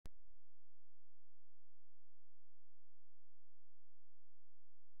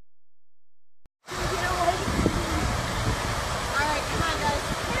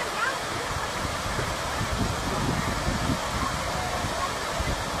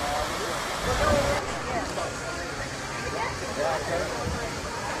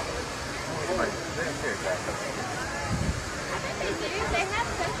They have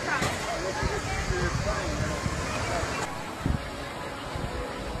French fries.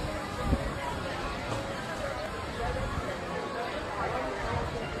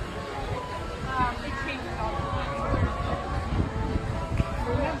 It changes all the time.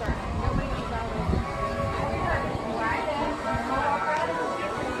 Remember, nobody knows how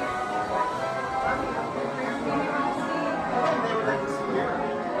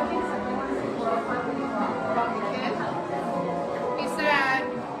he said,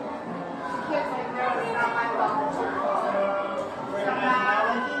 kids like, no, it's not my fault.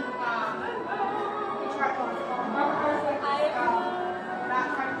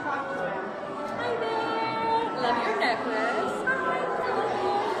 Love your necklace.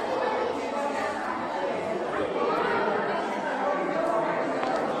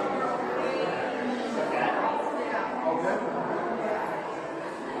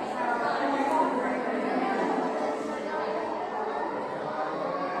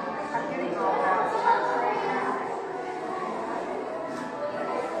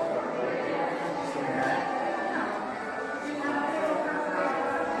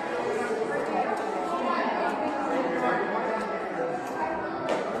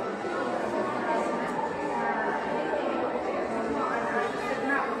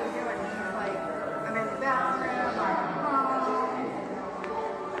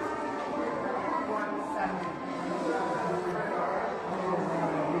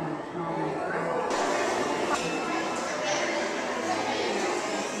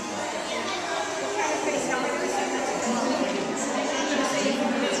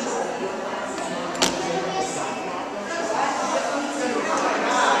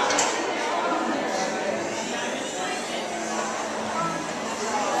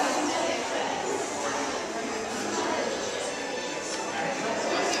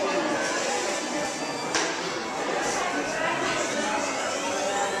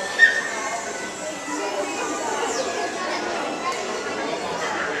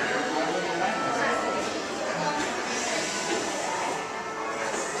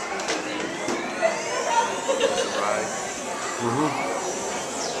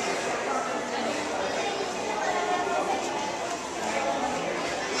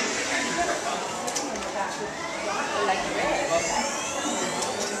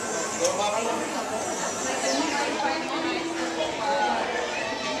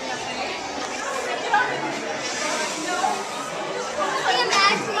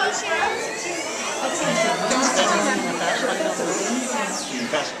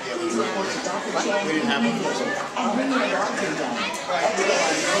 We didn't have one.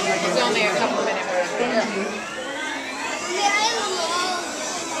 It's only a couple minutes.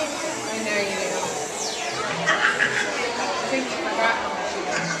 I know you do. I think you forgot how much you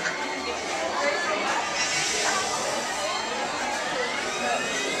got.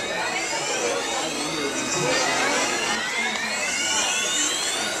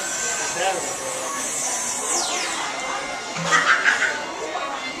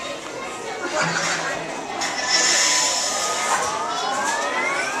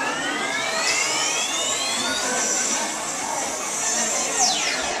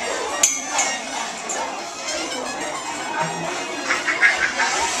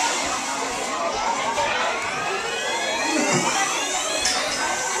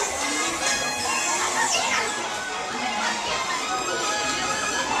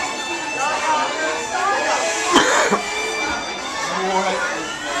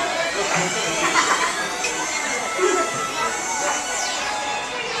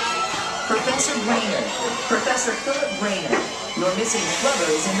 Professor Rayner, Professor Philip Rayner. Your missing flubber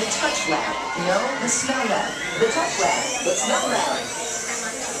is in the touch lab. No, the smell lab. The touch lab. The smell lab.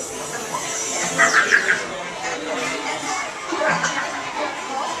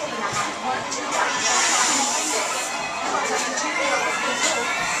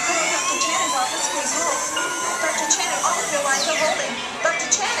 Dr. Channing, all of your lines are holding.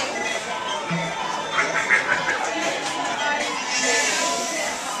 Dr. Channing.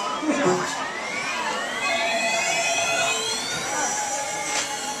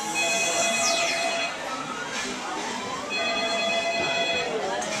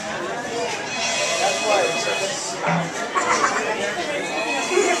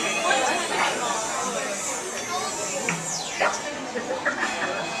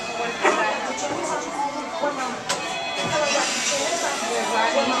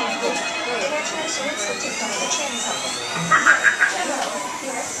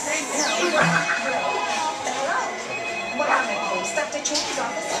 Dr. Channing's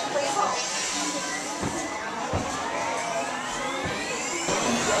office, please hold.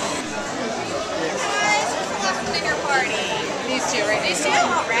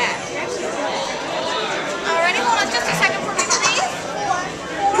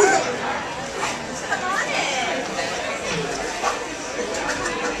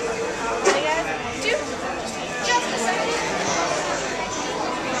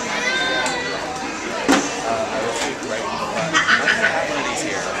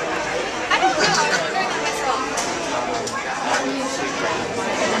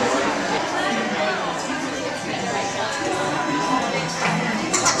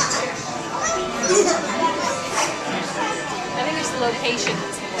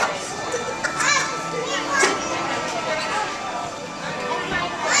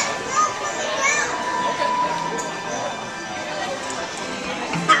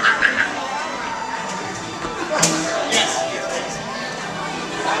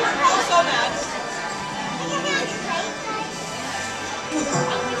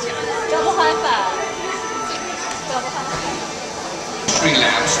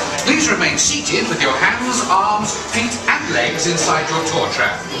 Labs, please remain seated with your hands, arms, feet and legs inside your tour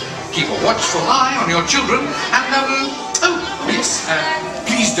trap. Keep a watchful eye on your children and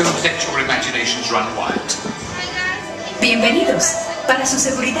please don't let your imaginations run wild. Bienvenidos. Para su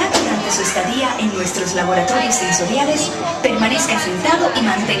seguridad durante su estadía en nuestros laboratorios sensoriales, permanezca sentado y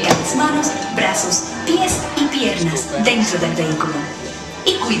mantenga las manos, brazos, pies y piernas dentro del vehículo.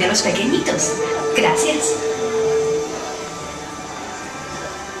 Y cuide a los pequeñitos. Gracias.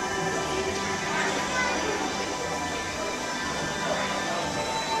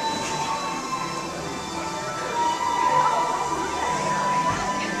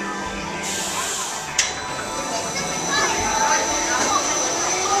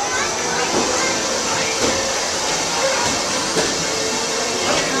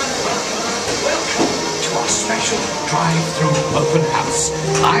 Drive-through open house.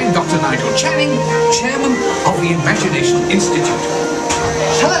 I'm Dr. Nigel Channing, Chairman of the Imagination Institute.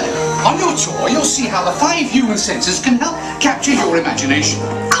 Hello. On your tour, you'll see how the 5 human senses can help capture your imagination.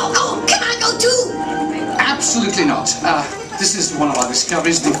 Oh, can I go too? Absolutely not. This is one of our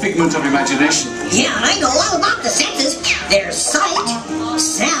discoveries, the figment of imagination. Yeah, I know all about the senses. There's sight,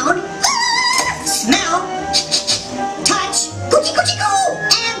 sound, smell, touch, coochie-coochie-coo,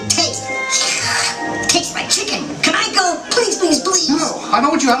 and taste. Tastes like chicken. Can I go? Please, please, please. No, I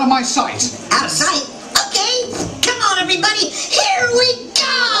don't want you out of my sight. Out of sight? Okay. Come on, everybody. Here we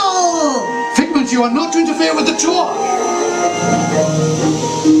go. Figment, you are not to interfere with the tour.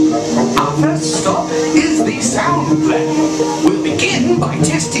 Our first stop is the sound lab. We'll begin by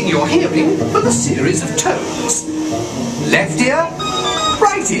testing your hearing with a series of tones. Left ear,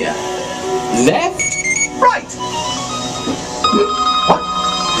 right ear. Left, right. What?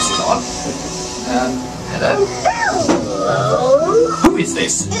 This is odd. Hello? Who is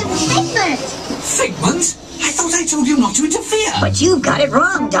this? Figment. Figment? I thought I told you not to interfere. But you've got it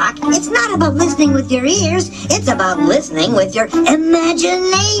wrong, Doc. It's not about listening with your ears. It's about listening with your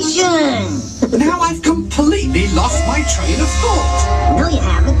imagination. Now I've completely lost my train of thought. No, you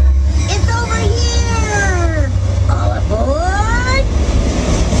haven't. It's over here. All aboard.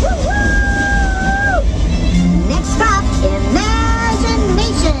 Woo-hoo! Next stop,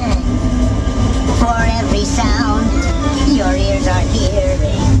 imagination. For every sound your ears are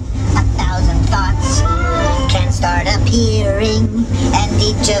hearing, 1,000 thoughts can start appearing, and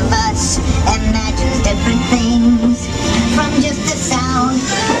each of us imagines different things. From just a sound,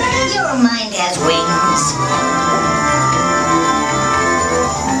 your mind has wings.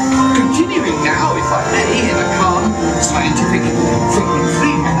 Continuing now, if I may, in a calm, scientific,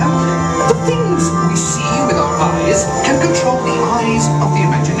 figment-free manner, the things we see with our eyes can control the eyes of the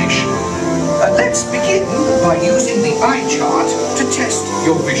imagination. Let's begin by using the eye chart to test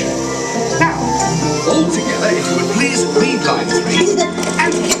your vision. Now, all together, if you would please read line 3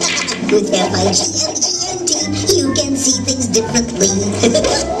 and... With M-I-G-N-E-N-T, you can see things differently.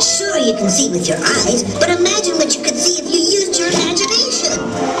 Sure, you can see with your eyes, but imagine what you could see if you used your imagination.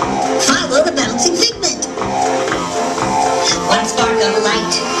 Follow the bouncing figment. One spark of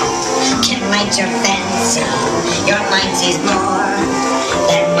light can light your fancy. Your mind sees more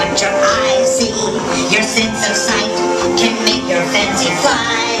than what your eyes see. Your sense of sight can make your fancy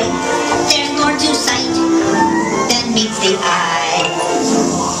fly. There's more to sight than meets the eye.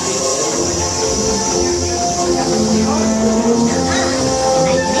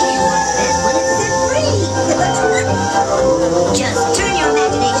 Just turn your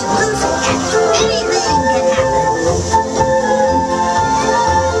imagination loose and anything can happen.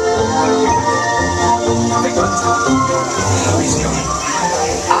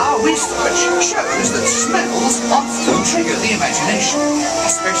 Our research shows that smells often trigger the imagination,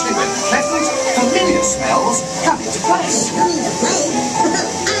 especially when pleasant, familiar smells come into place. Come into play?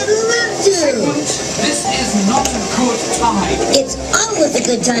 I'd love to. This is not a good time. It's always a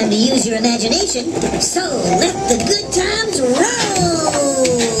good time to use your imagination, so let the good times roll!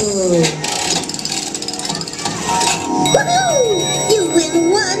 Woohoo! You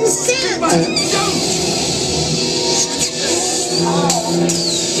win 1 cent!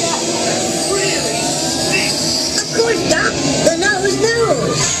 Of course, Doc, the nose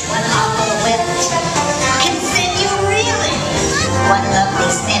knows. One awful whiff can send you reeling. One lovely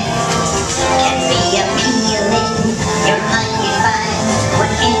sniff can be appealing. Your mind defines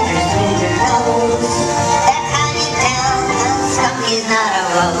what enters through your nose. That's how you tell a skunk is not a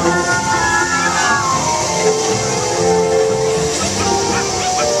rose.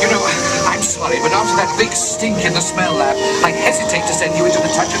 You know, I'm sorry, but after that big stink in the smell lab, I hesitate to send you into the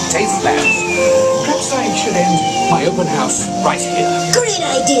touch and taste labs. saying should end my open house right here. Great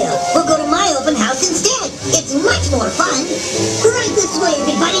idea. We'll go to my open house instead. It's much more fun. Right this way,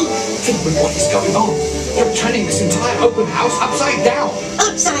 everybody. Figment, what is going on? You're turning this entire open house upside down.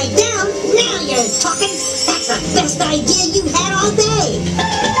 Upside down? Now you're talking. That's the best idea you've had all day.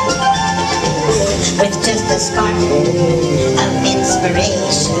 With just a spark of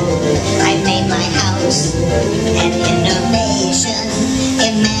inspiration, I made my house an innovation.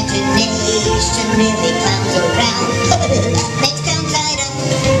 Imagination really clowns around. Makes things right up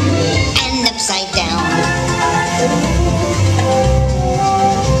and upside down.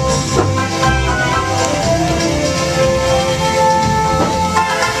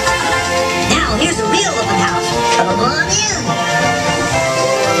 Now here's a real open house. Come on in.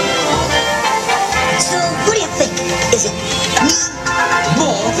 So, what do you think? Is it neat?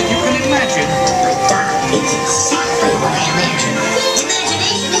 More than you can imagine. But Doc, it's exactly what I imagined.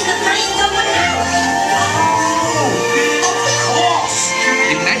 Imagination is the brain's open house. Of course.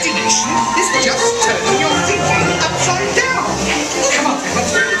 Imagination is just turning your thinking upside down. Come on,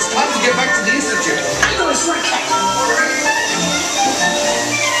 Figment. It's time to get back to the Institute. I know a shortcut.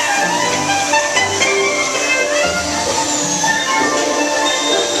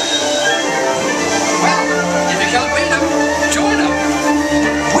 Well, if you can't beat them, join them.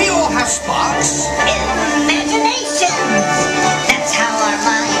 We all have sparks. Imagination. That's how our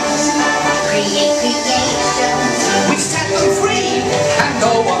minds create creations. We set them free and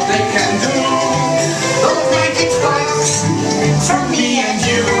know what they can do. Those magic sparks from me and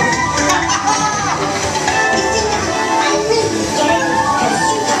you. I really get it, because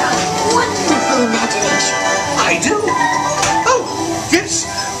you have a wonderful imagination. I do. Oh, yes.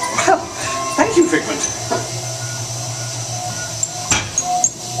 Well, thank you, Figment.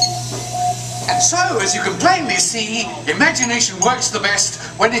 And so, as you can plainly see, imagination works the best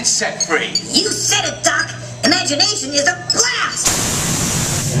when it's set free. You said it, Doc. Imagination is a blast.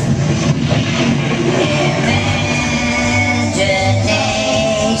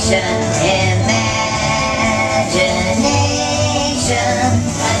 Imagination, imagination.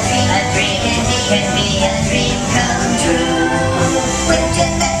 A dream can be a dream come true. With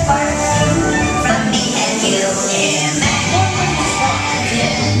just that spark from me and you.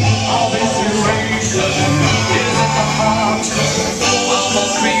 All inspiration is at the heart of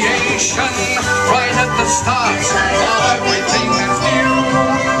all creation, right at the start of everything that's new.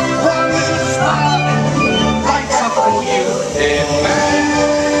 One little spark lights up for you.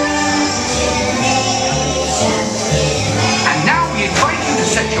 And now we invite you to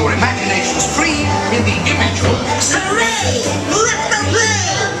set your imaginations free in the image works. Hooray! Look